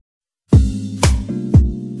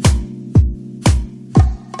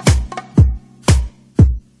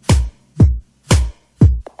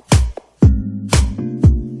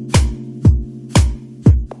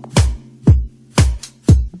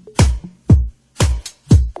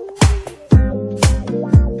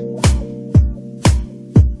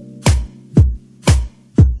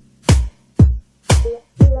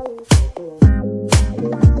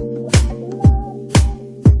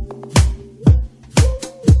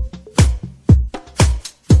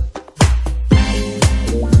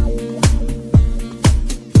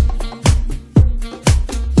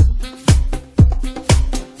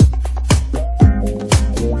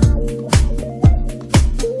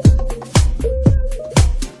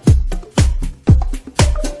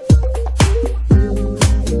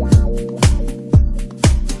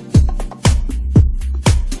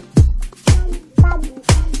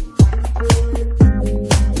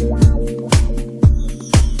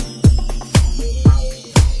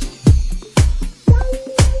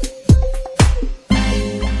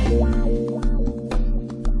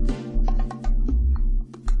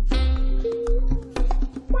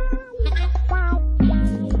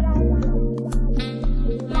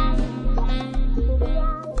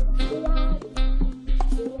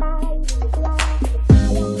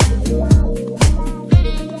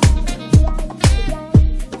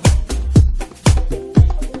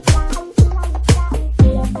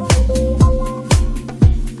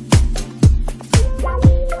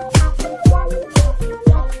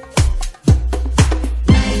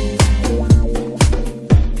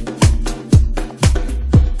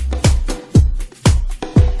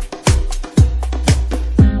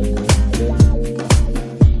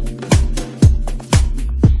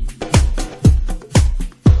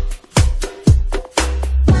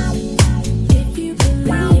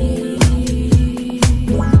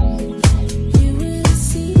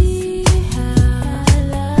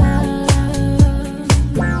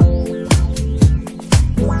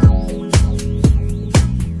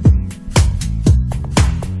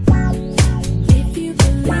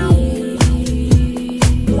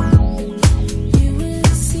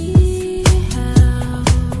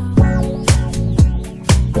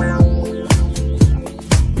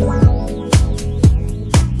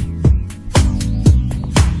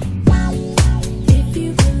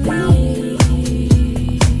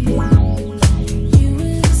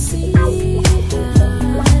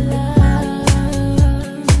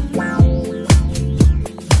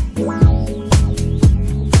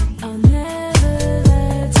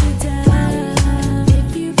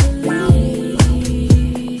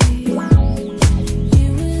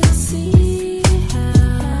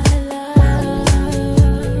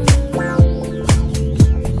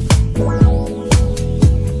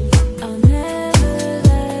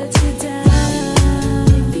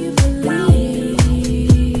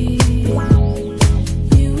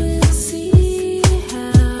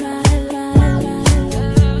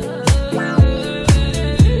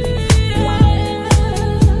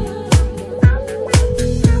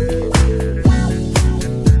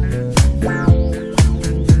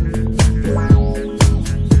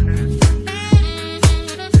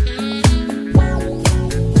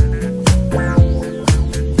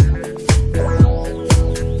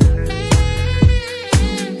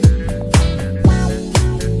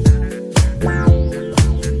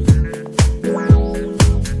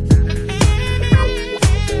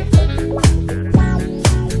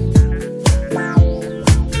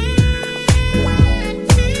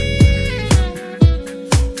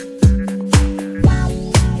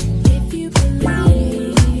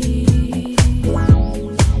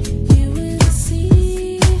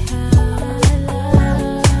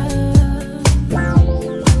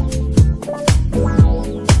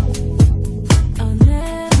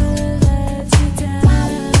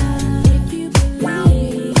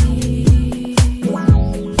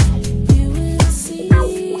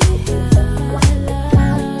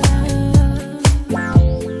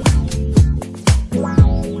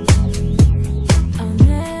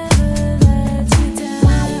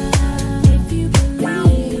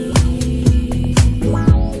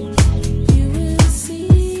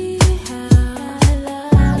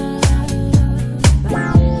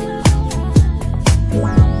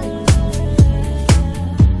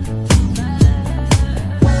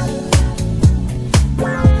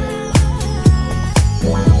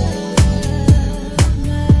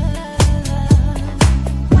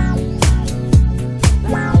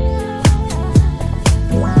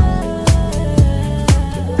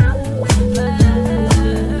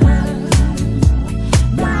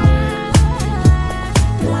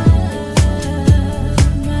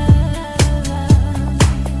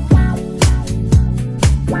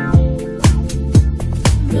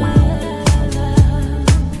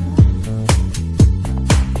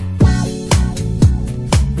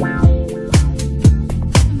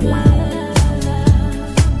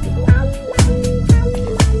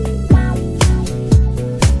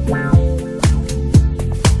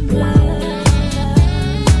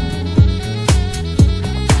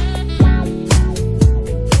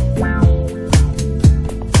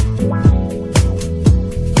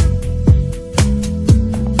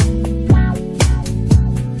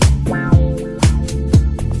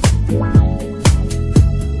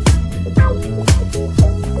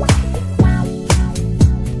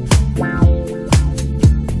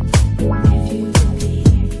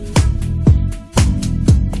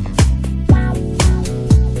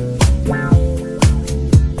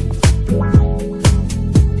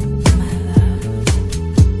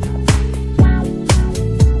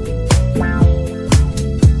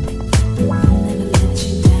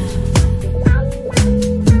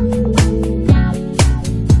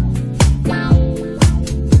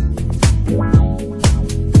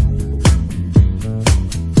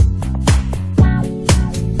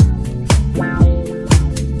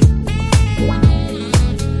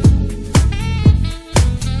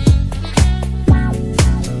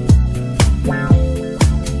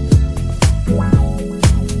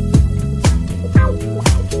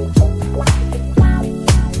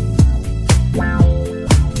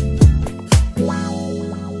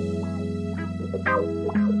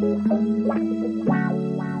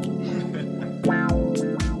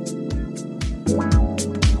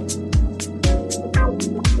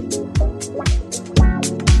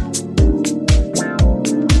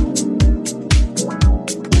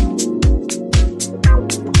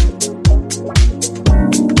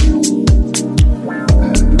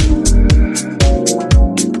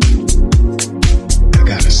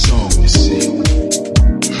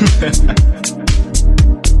I'm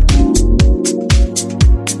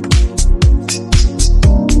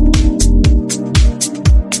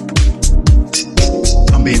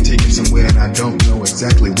being taken somewhere and I don't know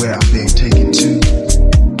exactly where I'm being taken to.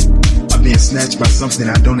 I'm being snatched by something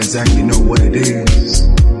I don't exactly know what it is.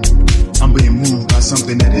 I'm being moved by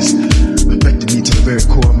something that is affecting me to the very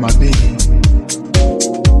core of my being.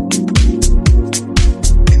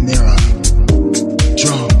 And there are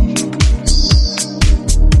drums,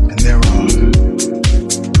 and there are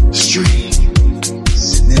strings,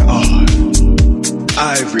 and there are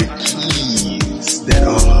ivory keys that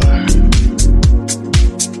are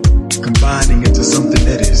combining into something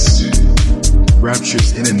that is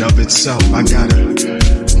rapturous in and of itself. I got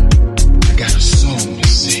a song to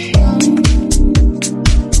sing.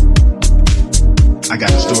 I got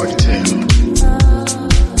a story to tell.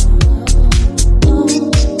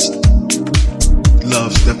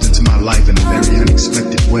 Love stepped into my life in a very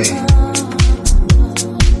unexpected way.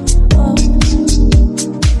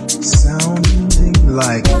 Sounding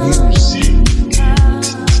like music.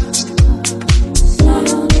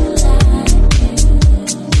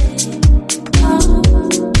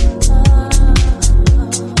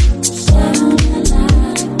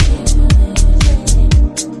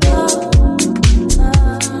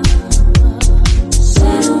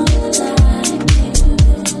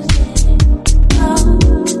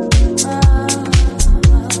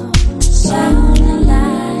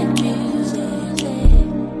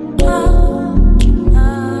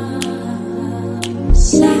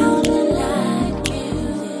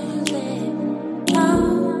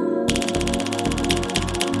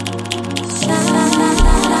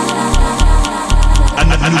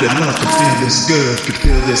 Good, could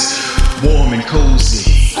feel this warm and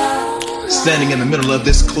cozy. Standing in the middle of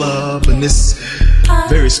this club on this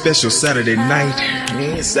very special Saturday night.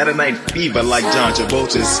 Yeah, Saturday night fever like John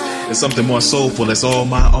Travolta's. It's something more soulful that's all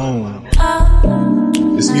my own.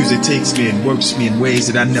 This music takes me and works me in ways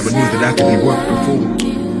that I never knew that I could be worked before.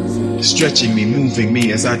 Stretching me, moving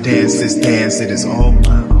me as I dance this dance that is all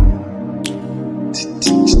my own.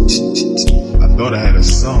 I thought I had a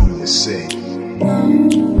song to sing,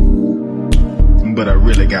 but I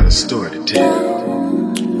really got a story to tell.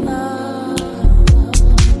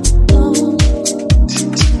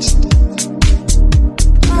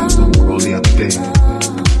 Got a little rolling up there.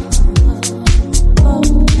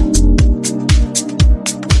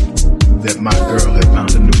 That my girl had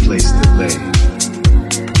found a new place to lay.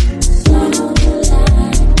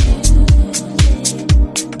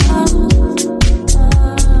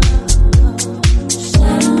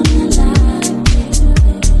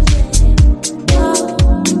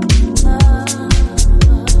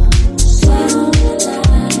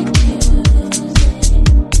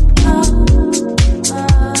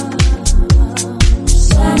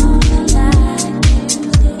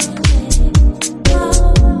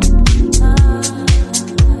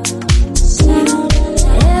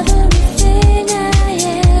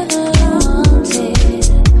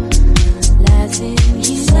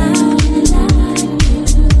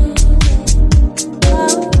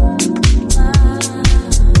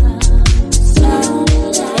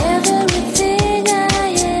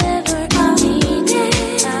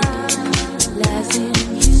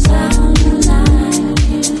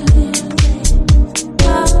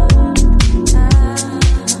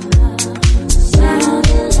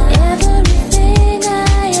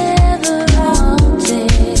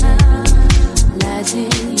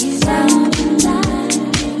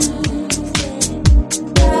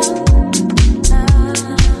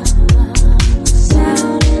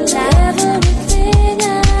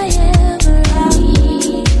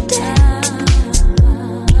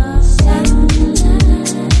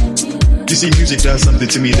 See, music does something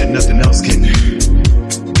to me that nothing else can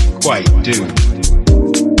quite do.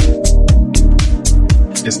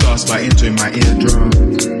 It starts by entering my eardrum,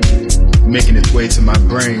 making its way to my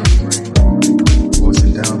brain,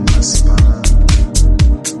 coursing down my spine,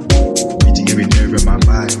 reaching every nerve in my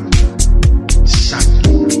body, shocking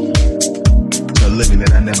me to a living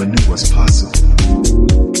that I never knew was possible.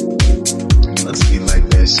 It must be like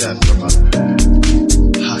that shot from a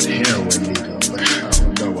hot heroin needle.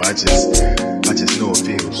 I just know it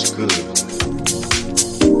feels good. I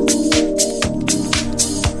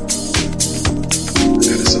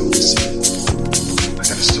got a song to sing. I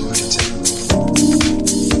got a story to tell.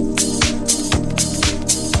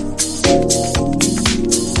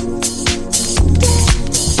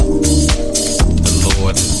 The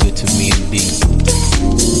Lord is good to me indeed.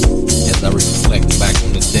 As I reflect back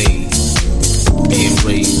on the days, being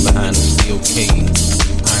raised behind a steel cage,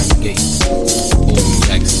 iron gate, old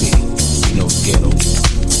Jack City, you know, ghetto.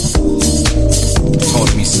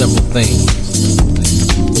 several things.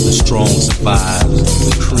 The strong survives,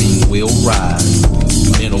 the cream will rise,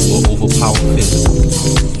 mental will overpower physical.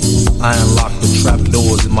 I unlock the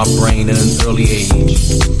trapdoors in my brain at an early age.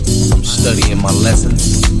 I'm studying my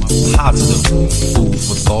lessons, positive food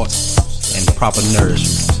for thought, and proper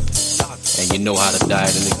nourishment. And you know how the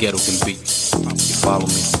diet in the ghetto can be. You follow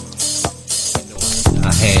me?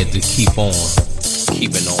 I had to keep on,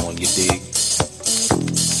 keeping on, you dig?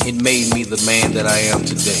 It made me the man that I am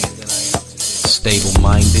today.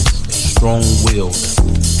 Stable-minded, strong-willed,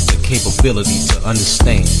 the capability to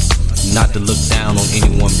understand, not to look down on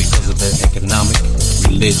anyone because of their economic,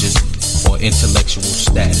 religious, or intellectual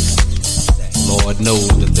status. Lord knows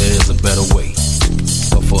that there is a better way.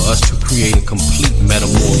 But for us to create a complete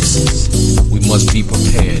metamorphosis, we must be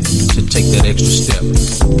prepared to take that extra step,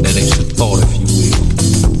 that extra thought, if you will.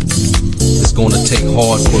 It's going to take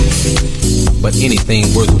hard work, but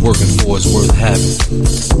anything worth working for is worth having.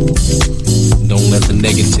 Don't let the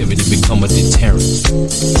negativity become a deterrent.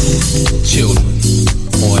 Children,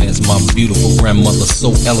 or as my beautiful grandmother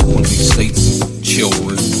so eloquently states,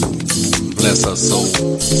 children, bless her soul.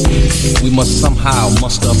 We must somehow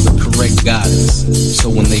muster up the correct guidance, so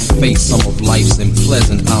when they face some of life's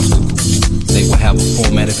unpleasant obstacles, they will have a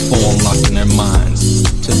formatted form locked in their minds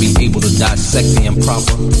to be able to dissect the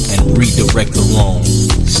improper and redirect the wrong.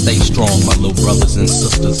 Stay strong, my little brothers and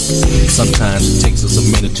sisters. Sometimes it takes us a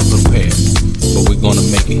minute to prepare, but we're gonna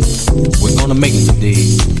make it. We're gonna make it today,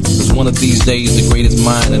 because one of these days the greatest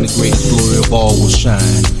mind and the greatest glory of all will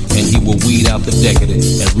shine, and he will weed out the decadent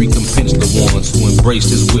and recompense the ones who embraced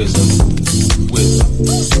his wisdom.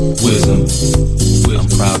 Wisdom. I'm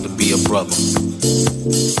proud to be a brother.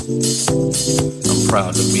 I'm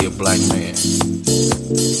proud to be a black man.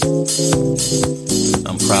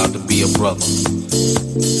 I'm proud to be a brother.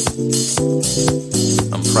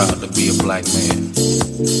 I'm proud to be a black man.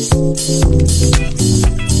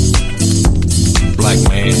 Black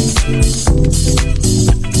man.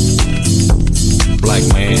 Black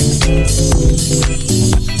man.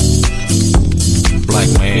 Black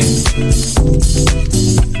man.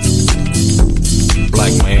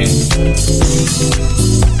 Black man.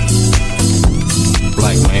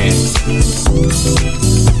 Black man.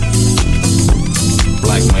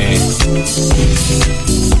 Black man.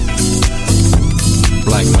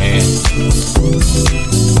 Black man.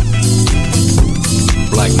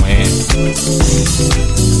 Black man.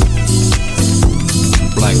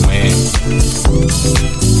 Black man.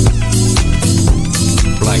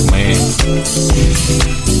 Black man.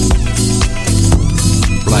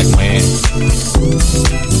 Black man.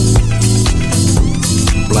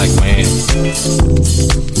 Black man.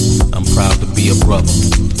 I'm proud to be a brother.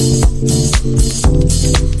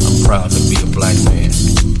 I'm proud to be a black man.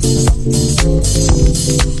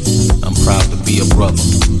 I'm proud to be a brother.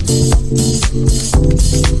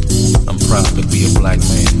 I'm proud to be a black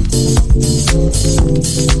man.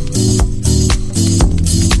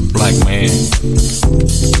 Black man.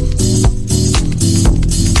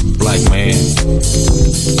 Black man.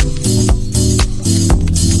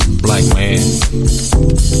 Black man.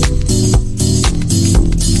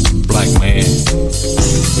 Black man.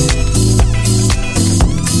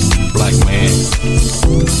 Black man.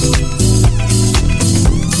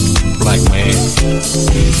 Black man.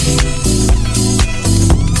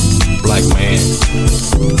 Black man.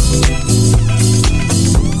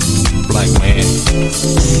 Black man.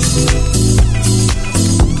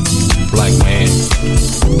 Black man. Black man.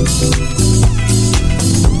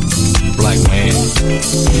 Black man.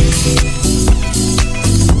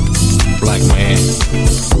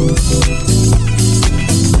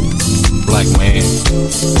 Black man.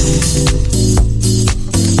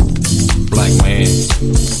 Black man.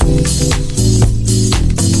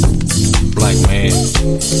 Black man.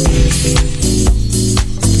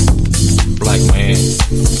 Black man.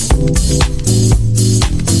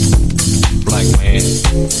 Black man.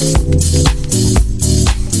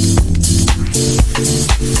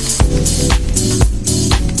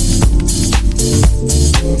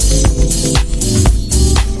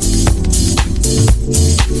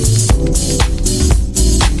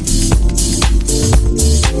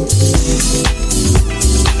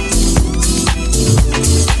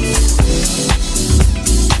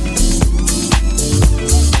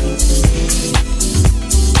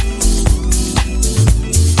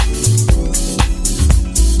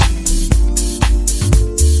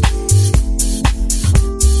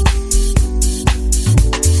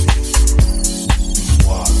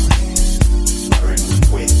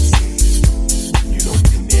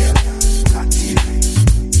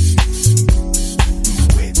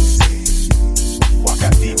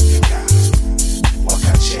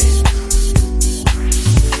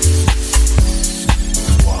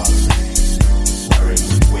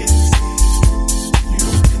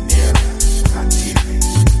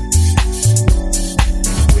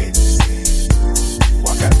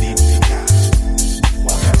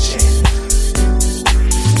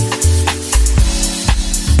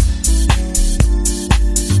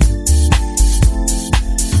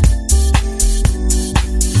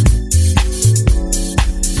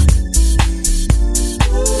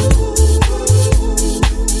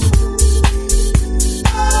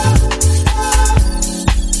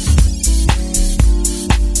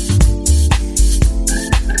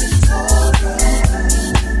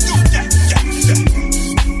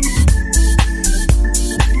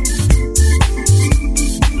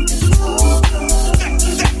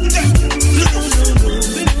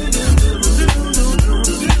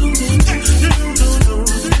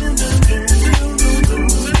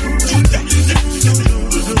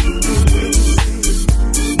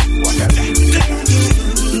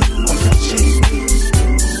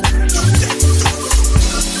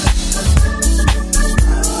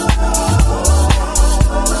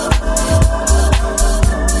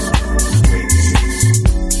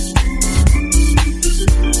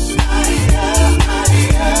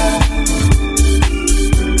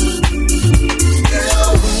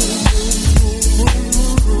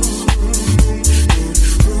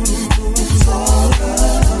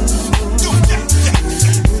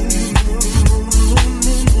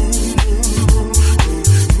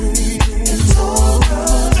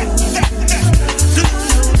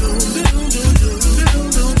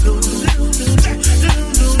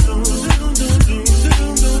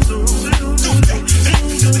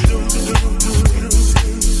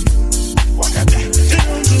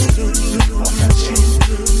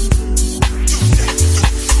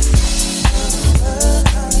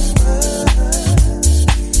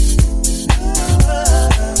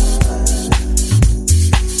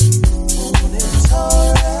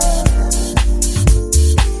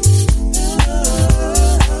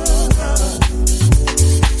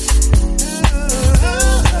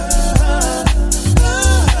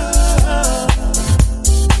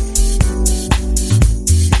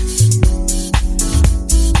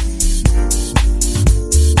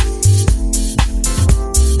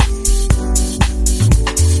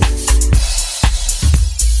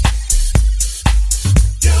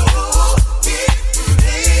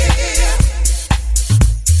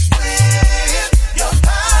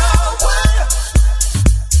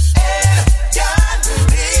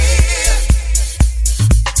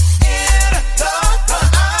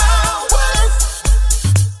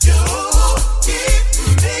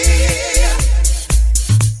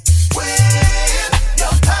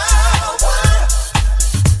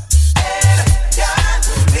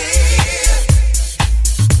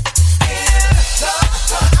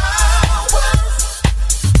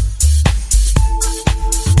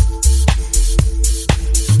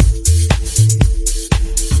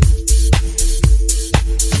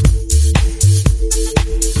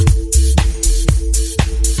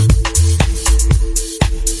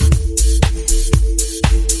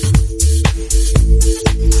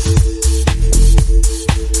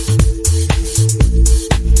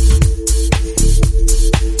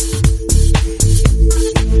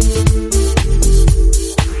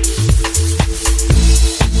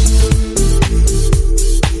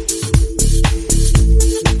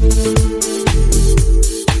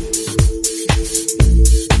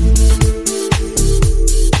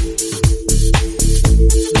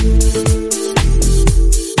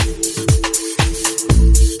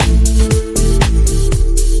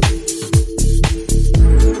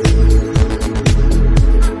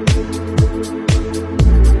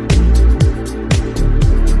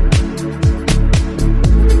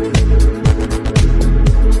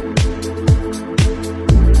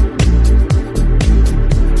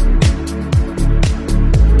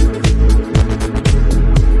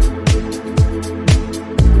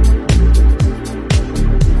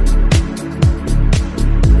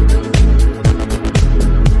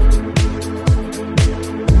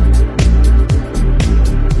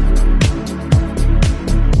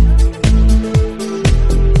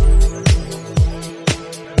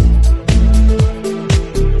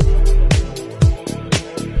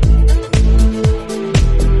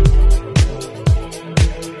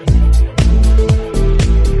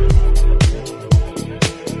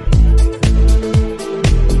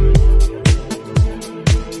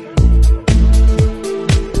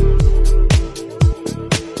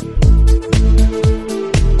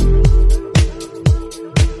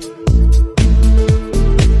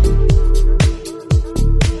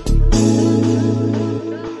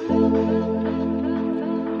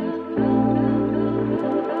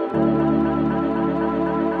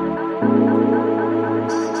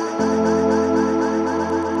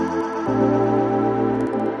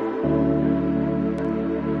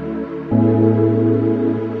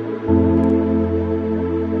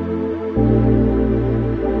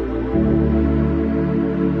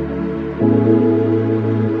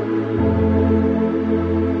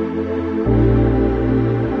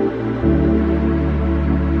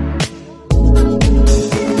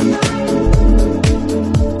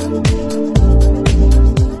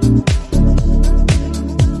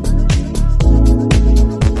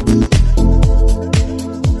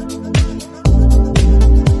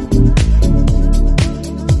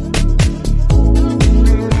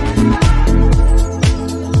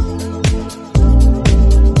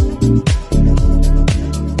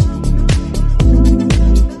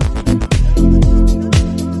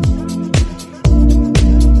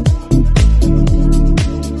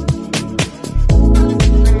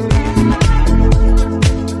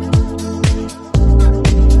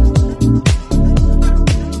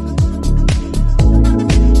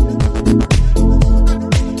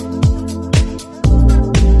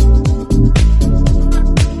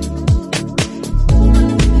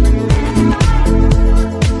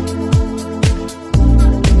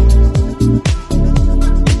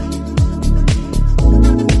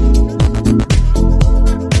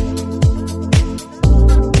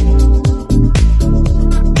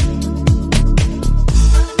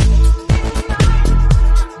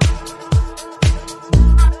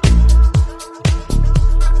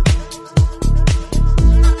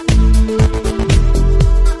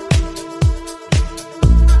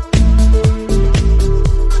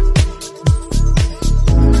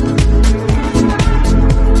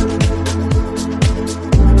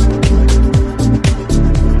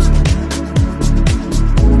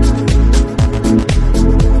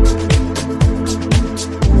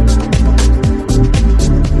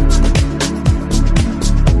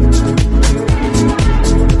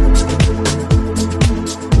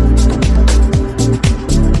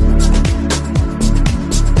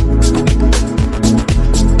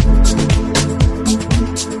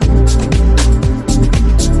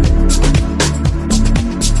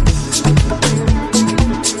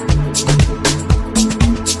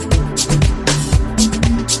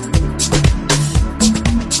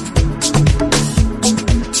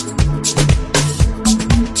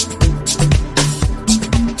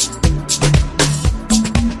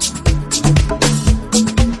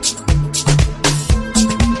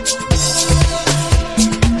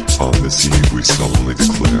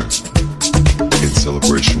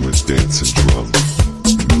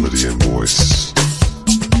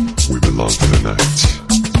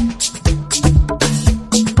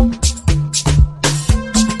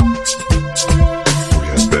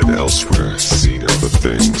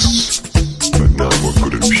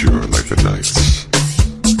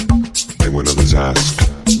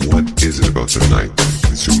 about the night that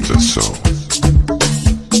consumes us so.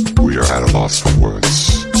 We are at a loss for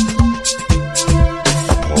words.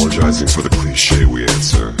 Apologizing for the cliche we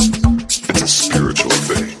answer. It's a spiritual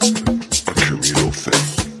thing, a communal thing,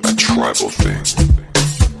 a tribal thing.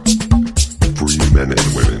 Free men and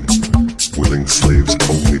women, willing slaves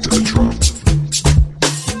only to the drum.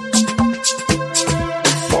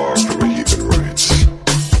 Far from a heathen rites,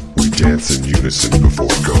 we dance in unison before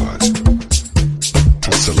God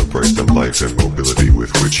to celebrate the life and mobility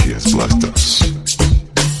with which He has blessed us.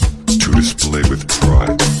 To display with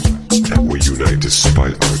pride that we unite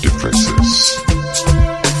despite our differences.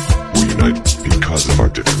 We unite because of our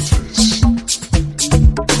differences,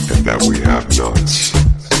 and that we have not,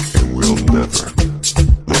 and will never,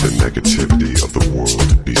 let the negativity of the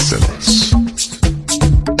world beset us.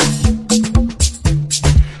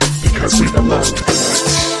 Because we belong to the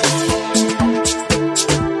night.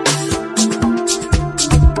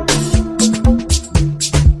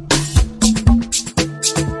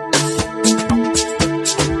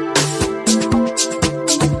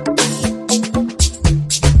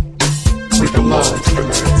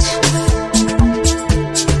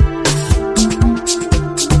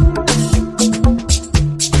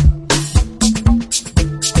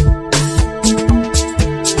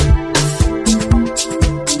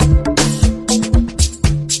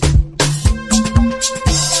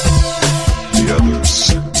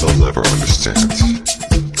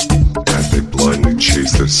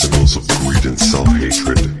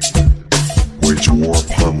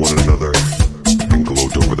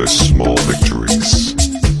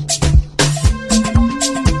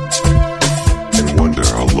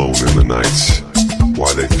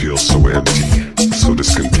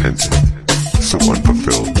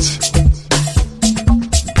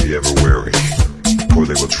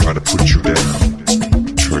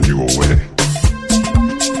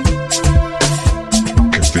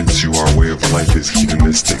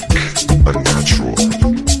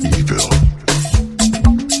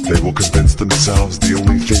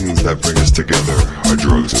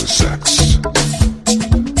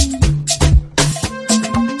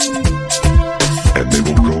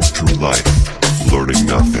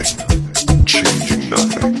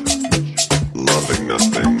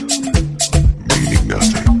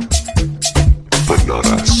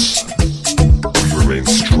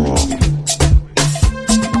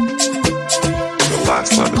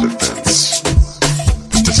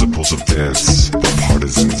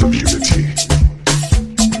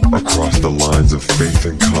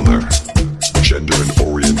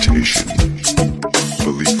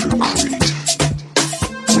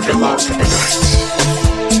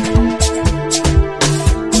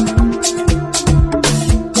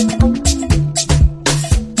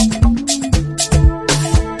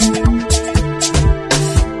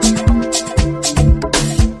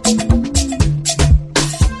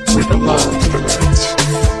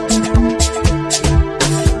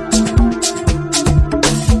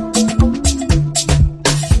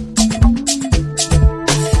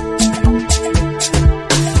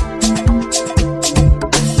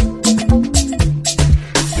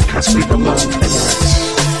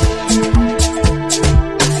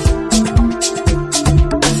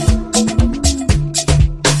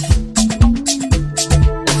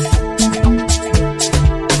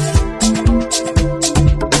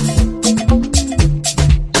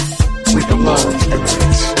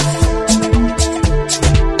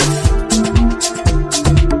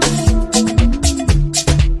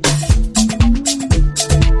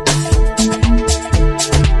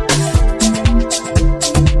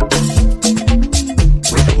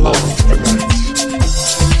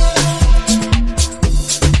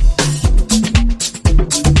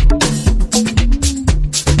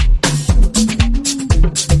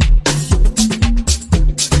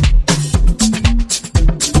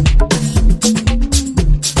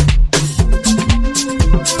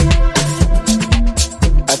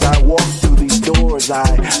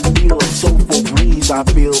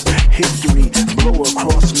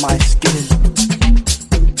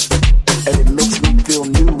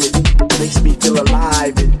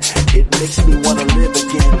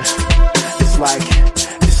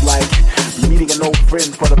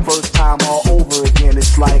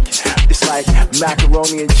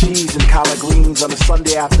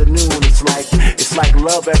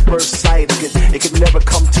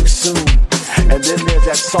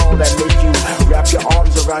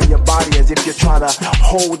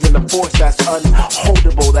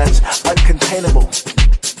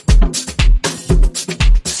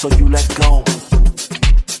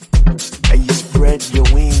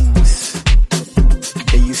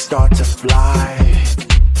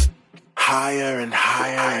 higher and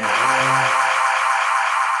higher and higher.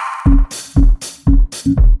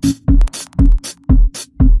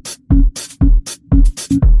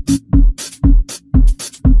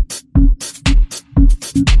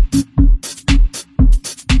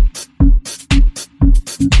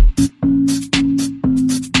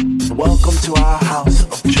 Welcome to our house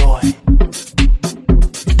of joy.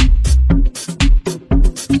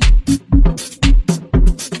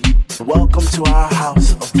 Welcome to our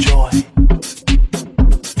house of joy.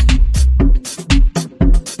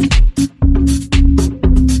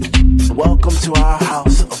 Welcome to our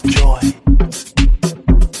house of joy.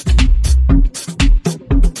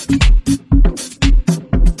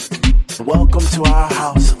 Welcome to our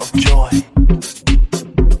house of joy.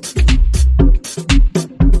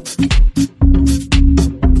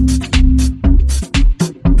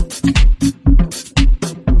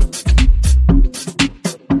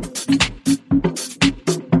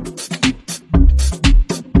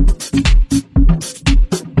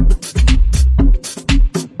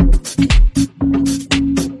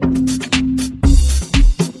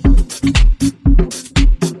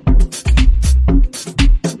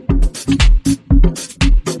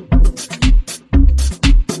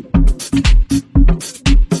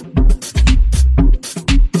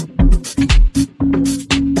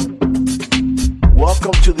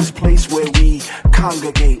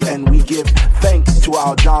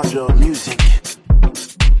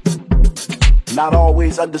 Not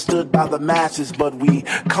always understood by the masses, but we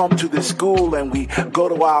come to this school and we go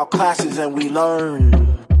to our classes and we learn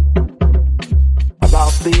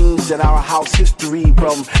about things in our house history,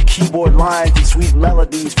 from keyboard lines and sweet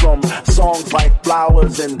melodies, from songs like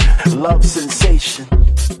Flowers and Love Sensation,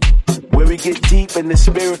 where we get deep in the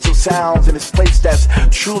spiritual sounds in this place that's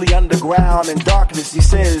truly underground, and darkness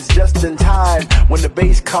descends just in time. When the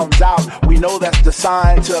bass comes out, we know that's the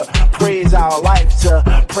sign to praise our life,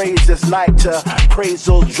 to praise this night, to praise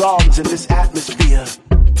those drums in this atmosphere.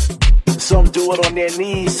 Some do it on their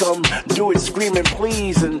knees, some do it screaming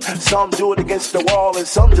please, and some do it against the wall, and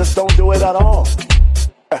some just don't do it at all.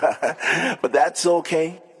 But that's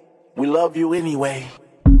okay. We love you anyway.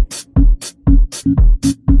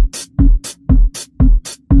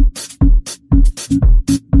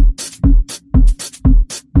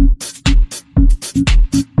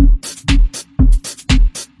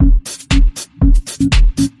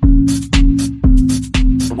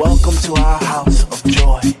 Welcome to our house of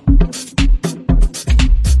joy.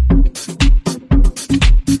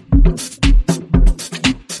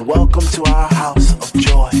 Welcome to our house of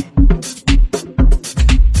joy.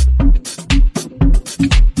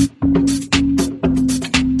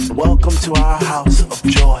 Welcome to our house of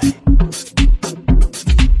joy.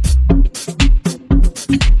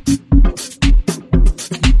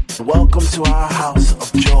 Welcome to our house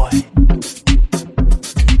of joy.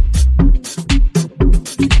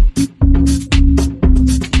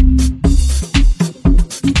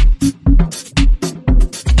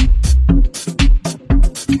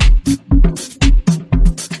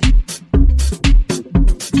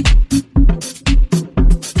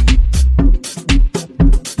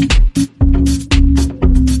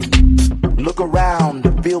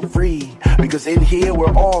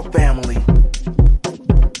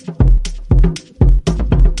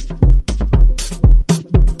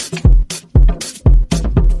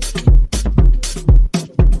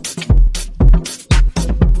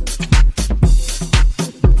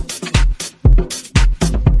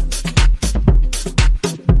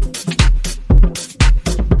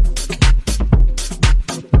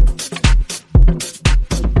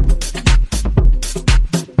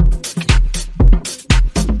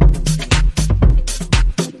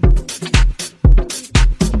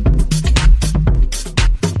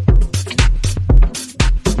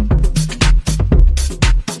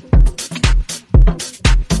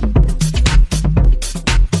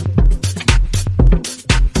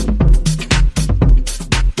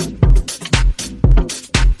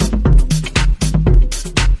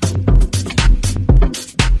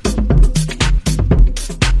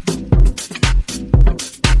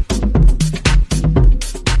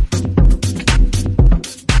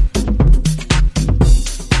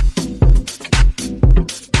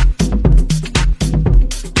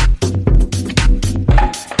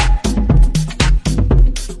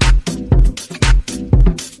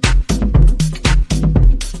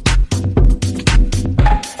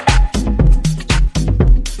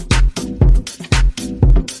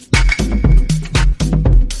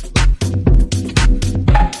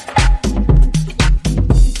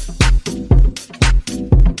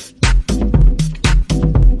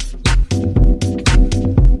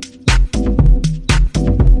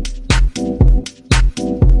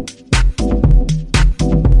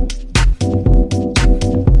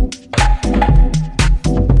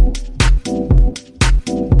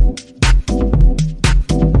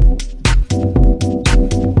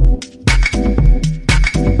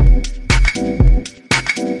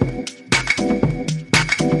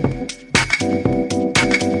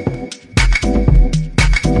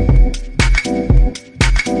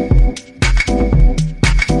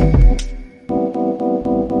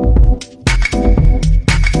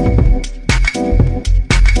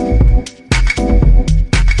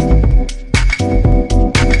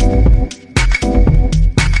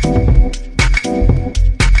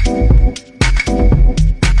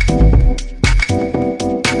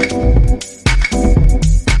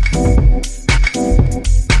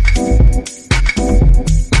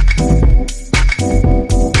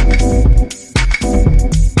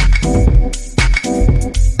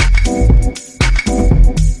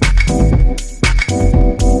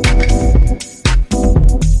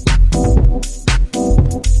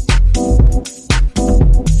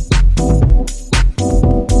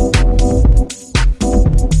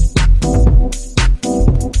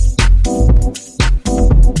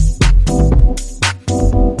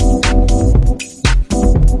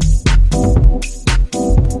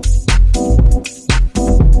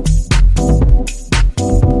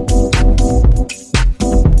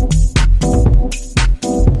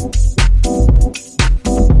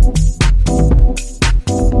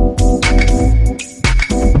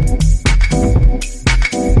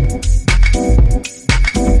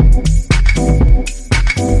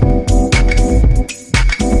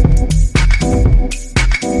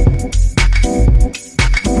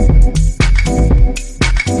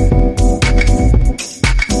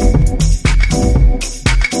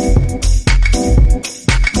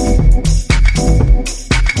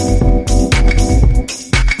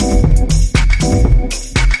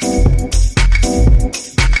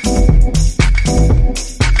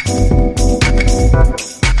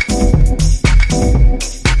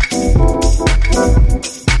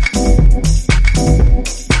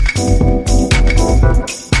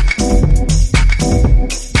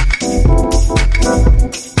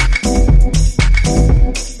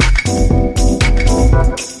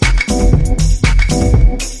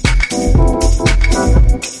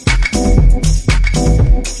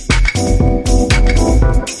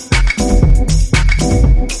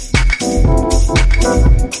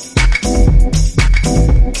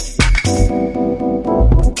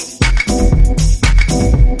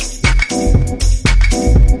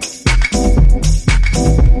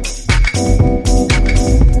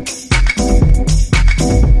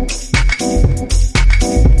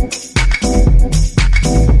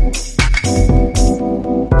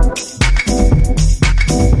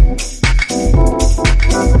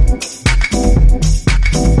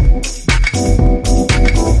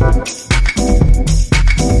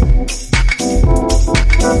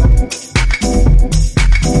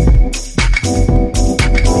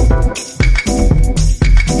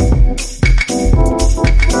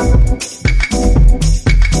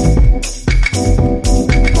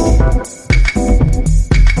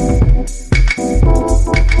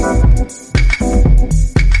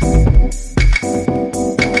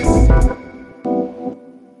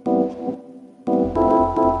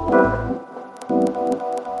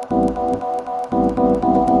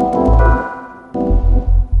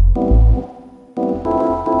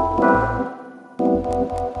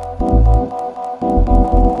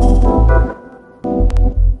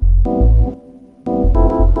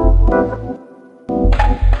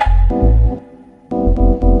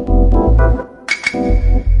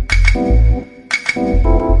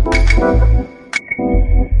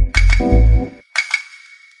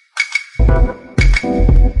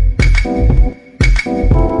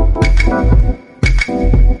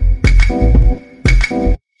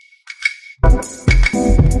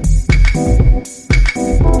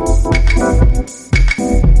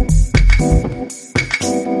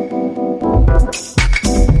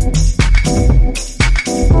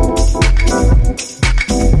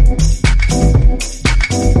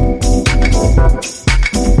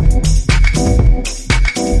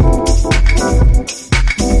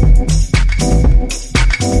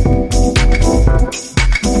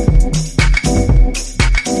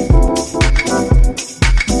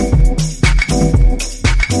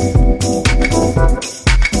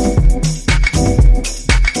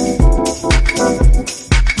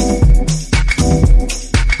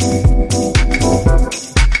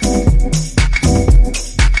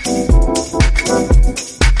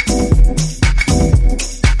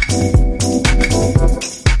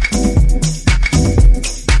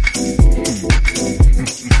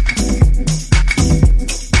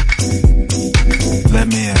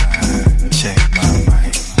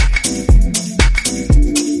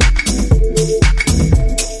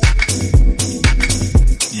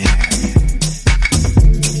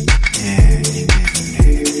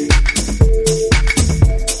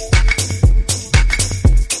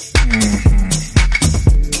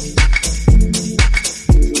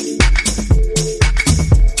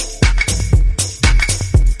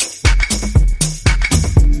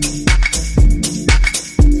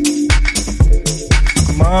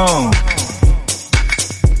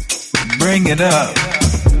 Bring it up.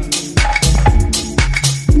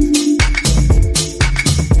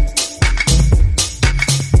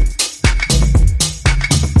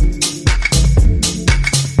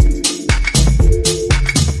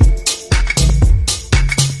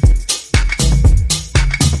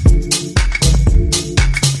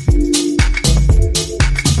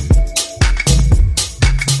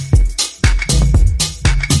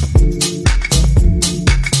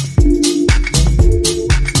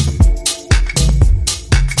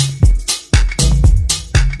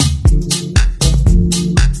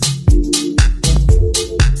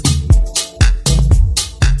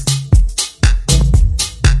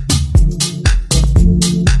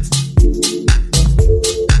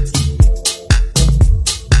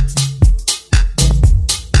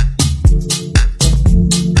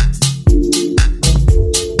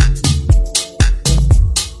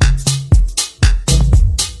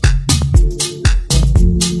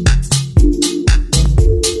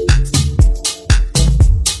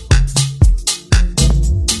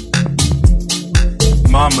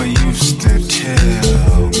 Mama used to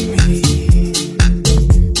tell me,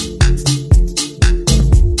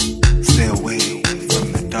 stay away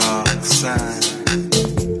from the dark side.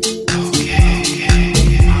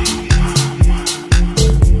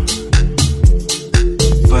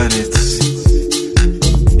 But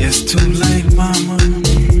it's too late, Mama.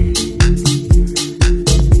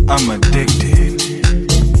 I'm addicted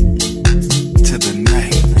to the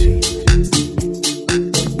night.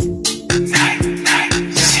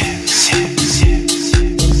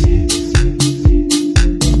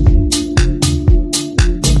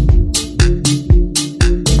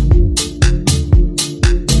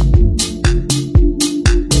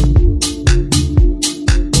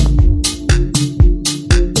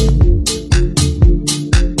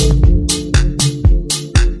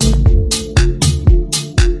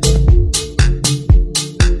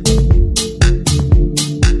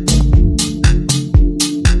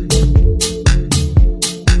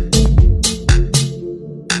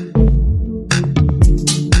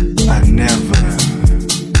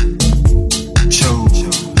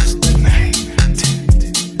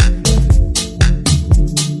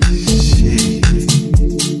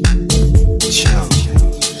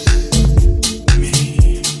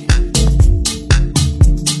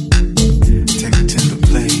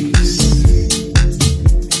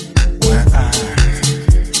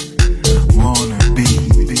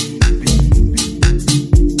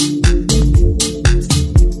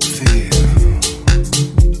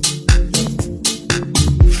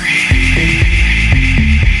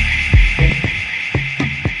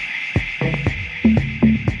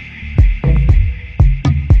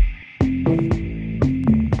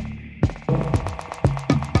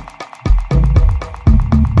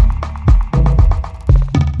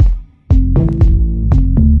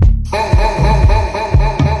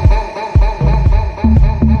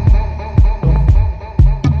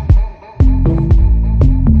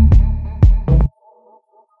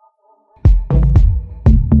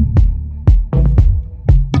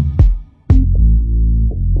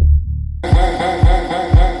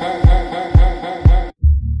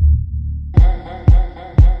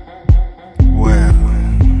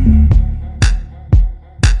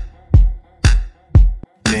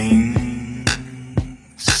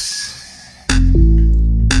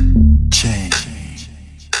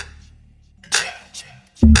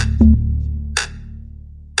 Tick,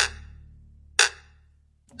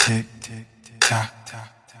 tick, tock, tock,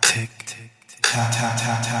 tick, tick, tock, tock,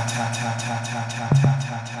 tock, tock, tock, tock, tock, tock, tock,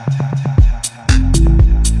 tock, tock, tock.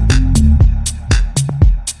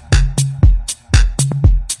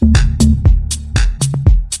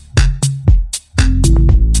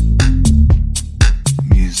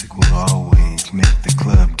 Music will always make the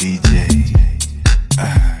club DJ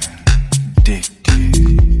addicted.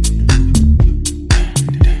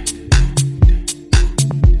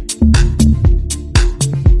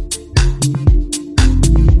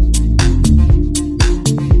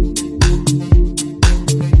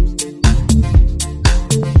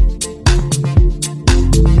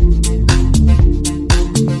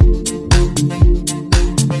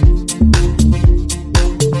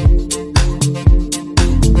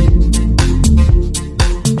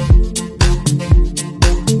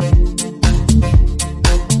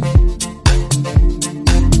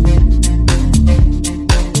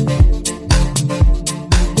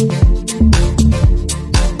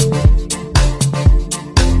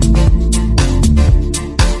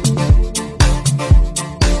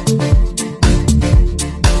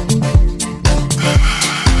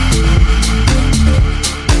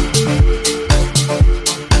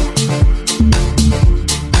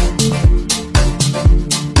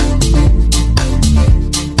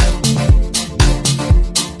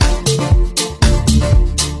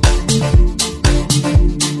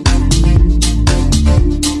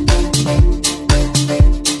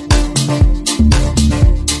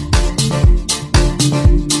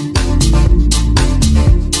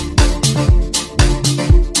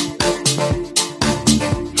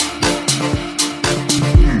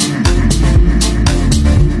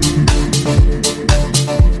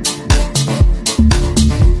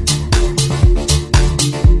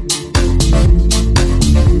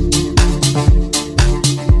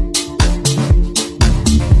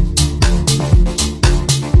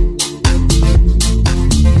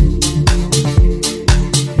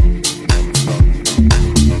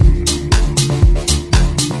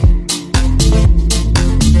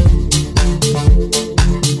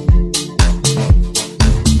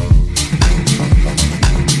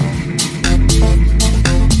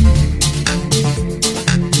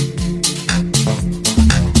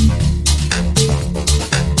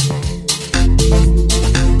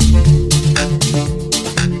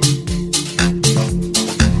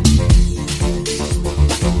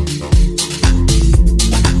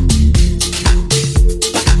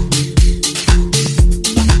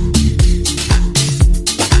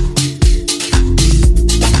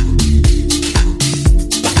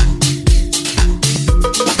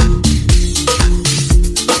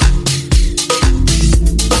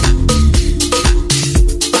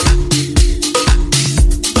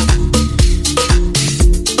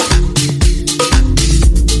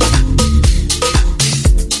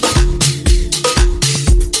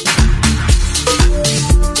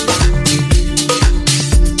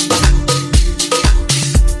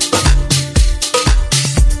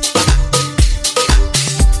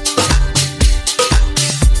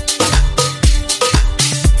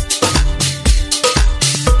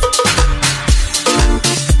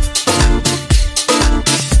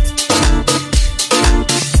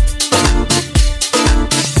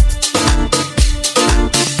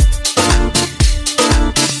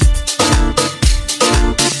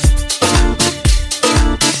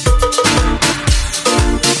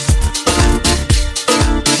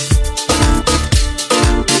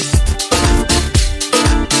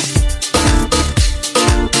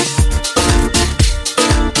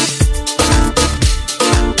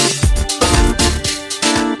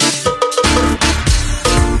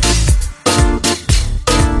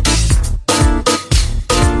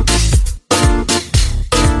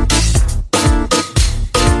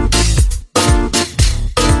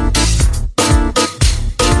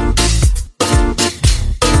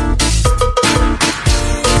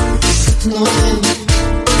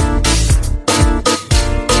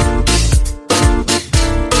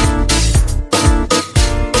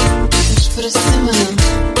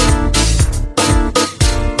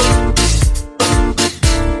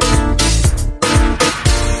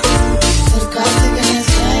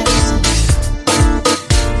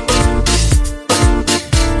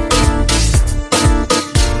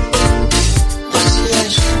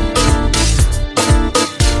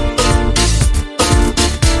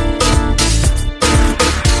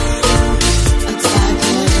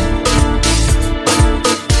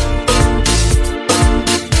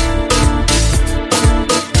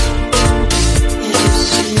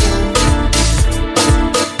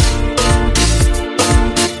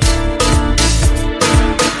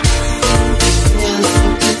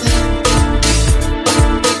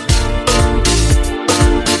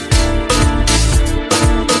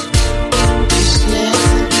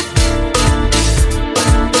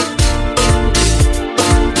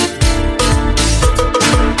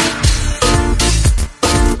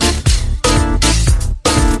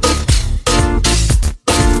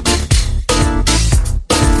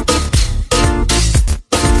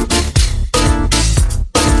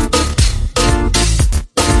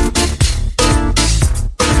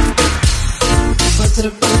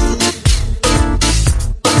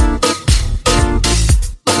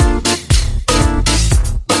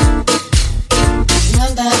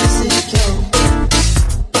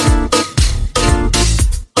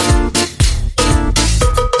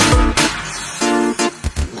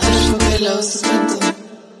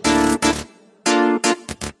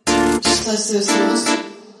 Tarsıyorsunuz.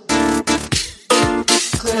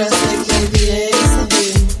 Kurası kalbiyle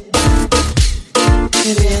sabim.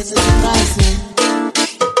 Kırıyası Karizma.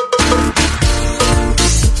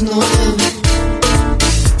 Sıknoğum.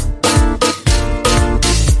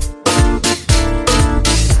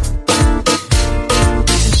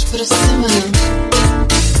 Şprasımın.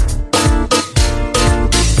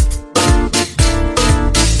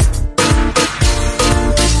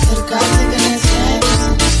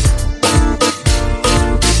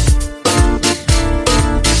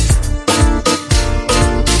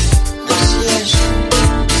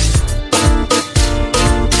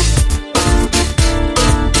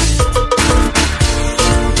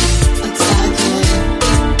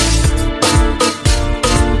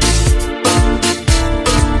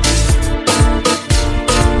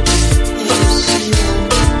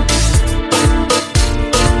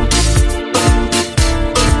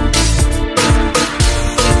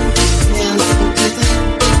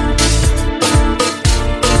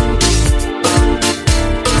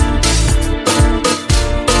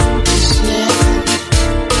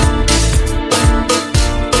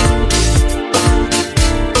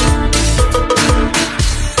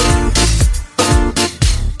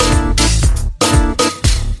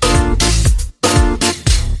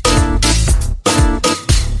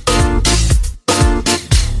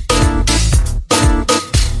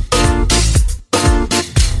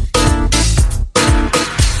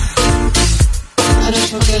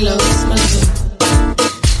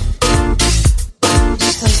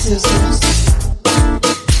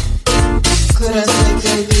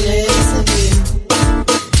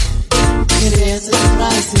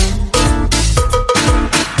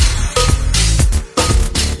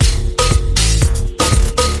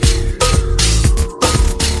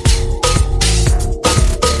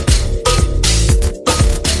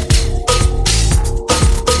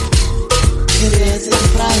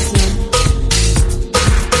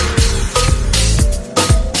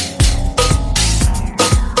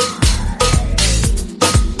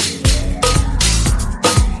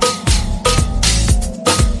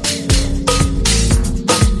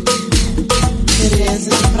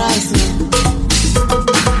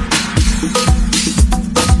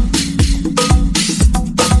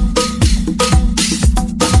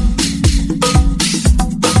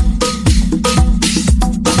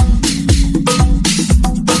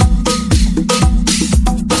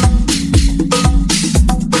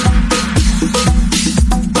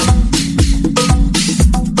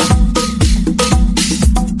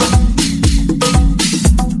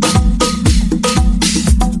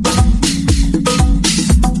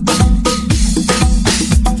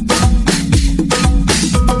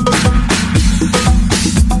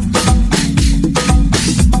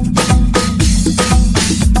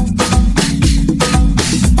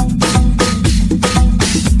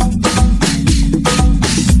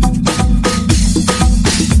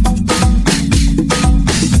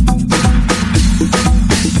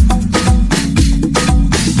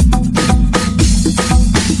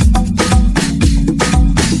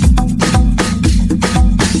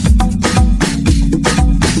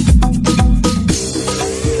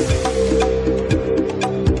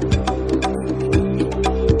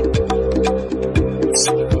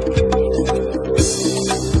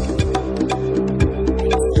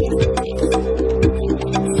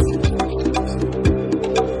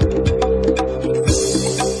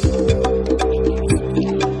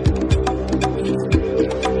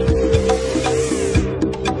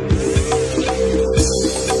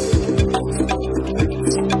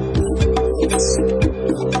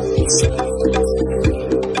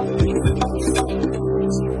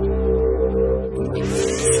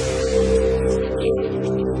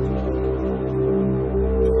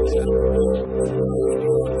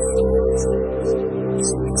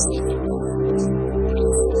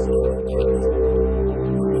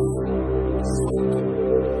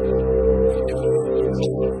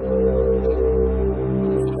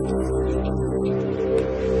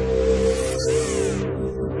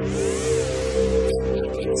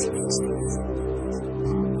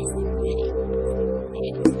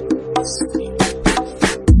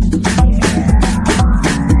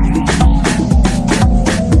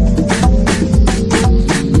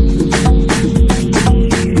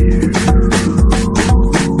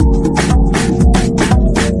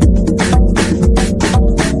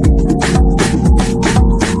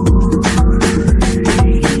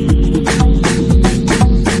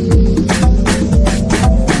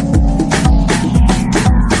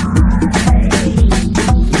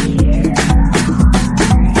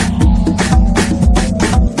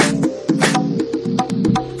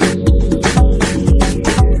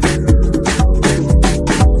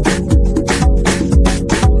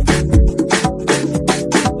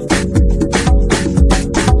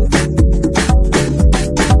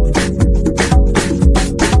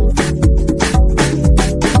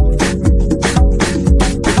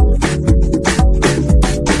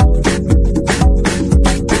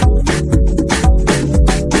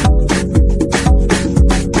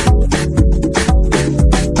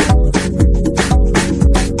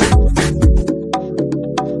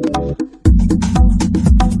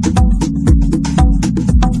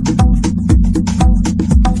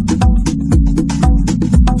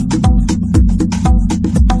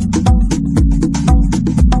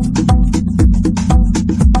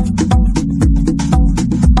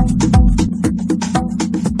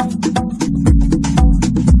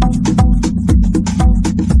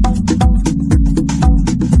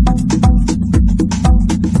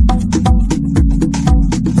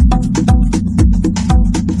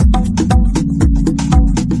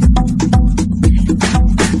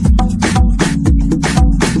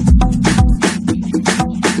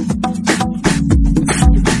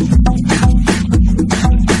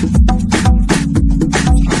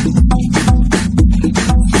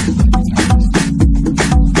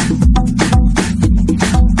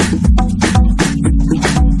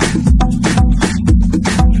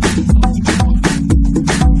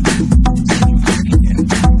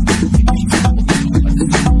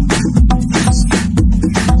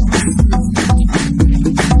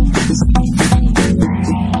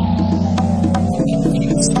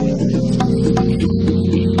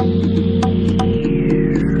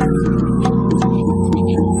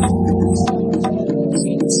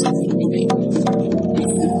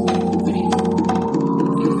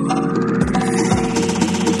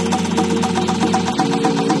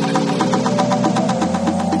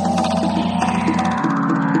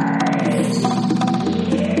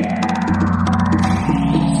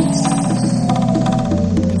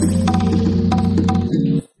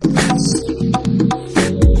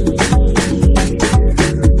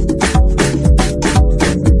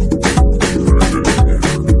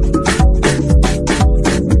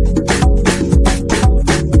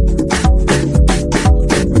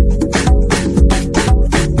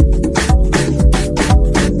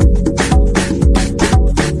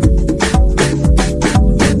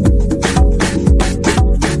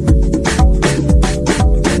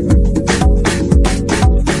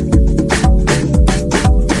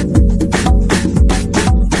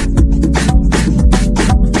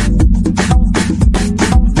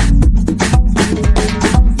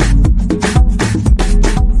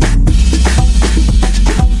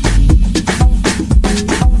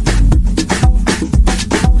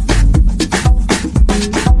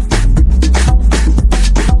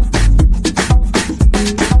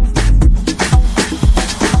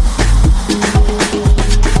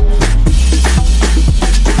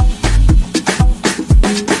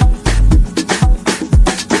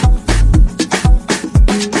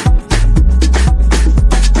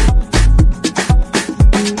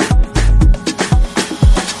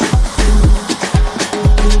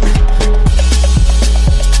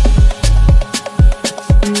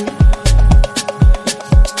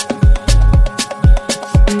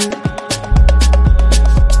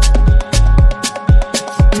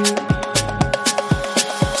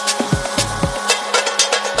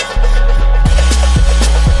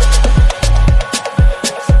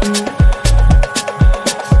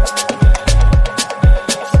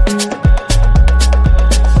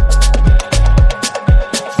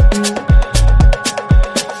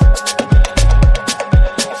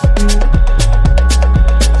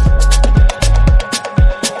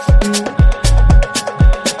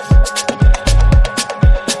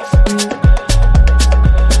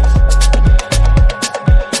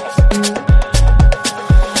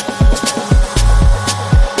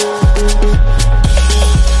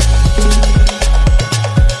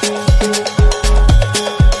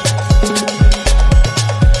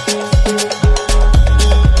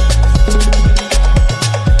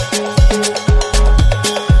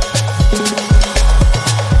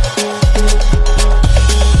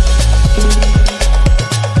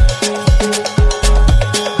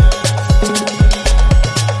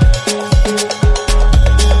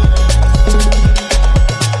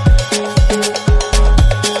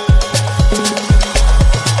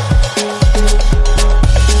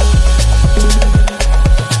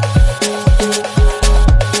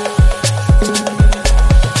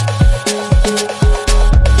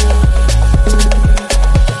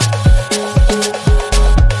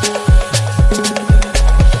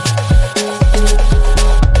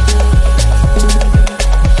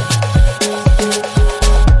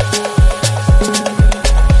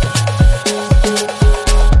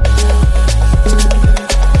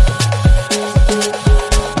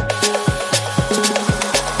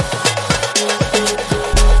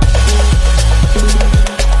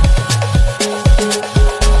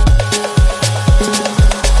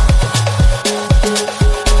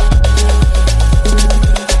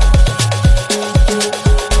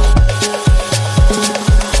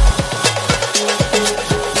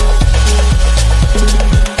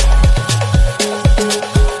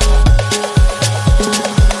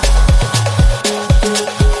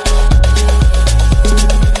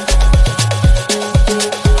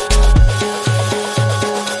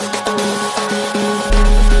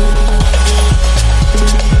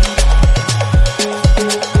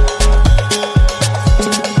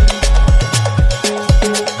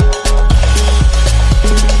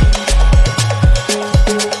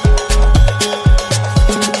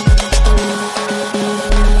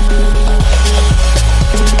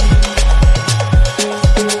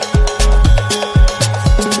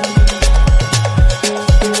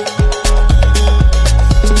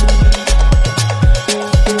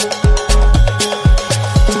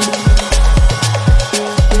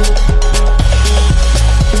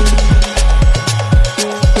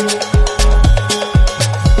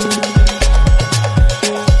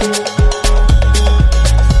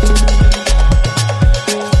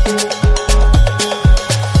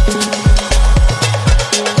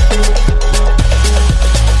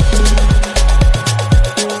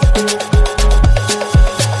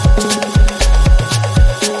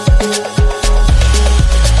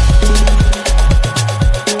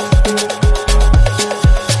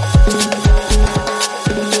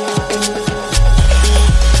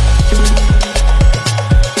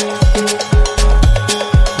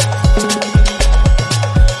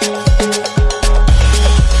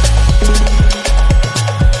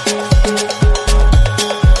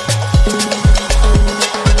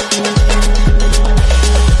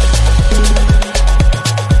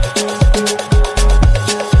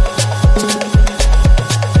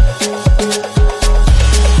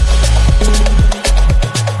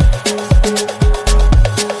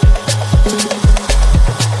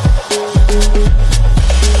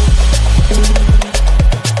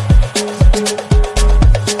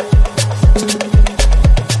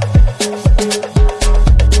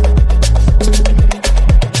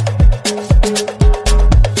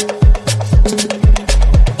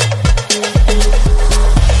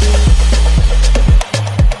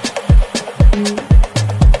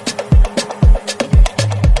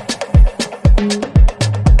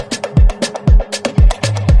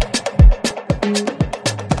 Thank you.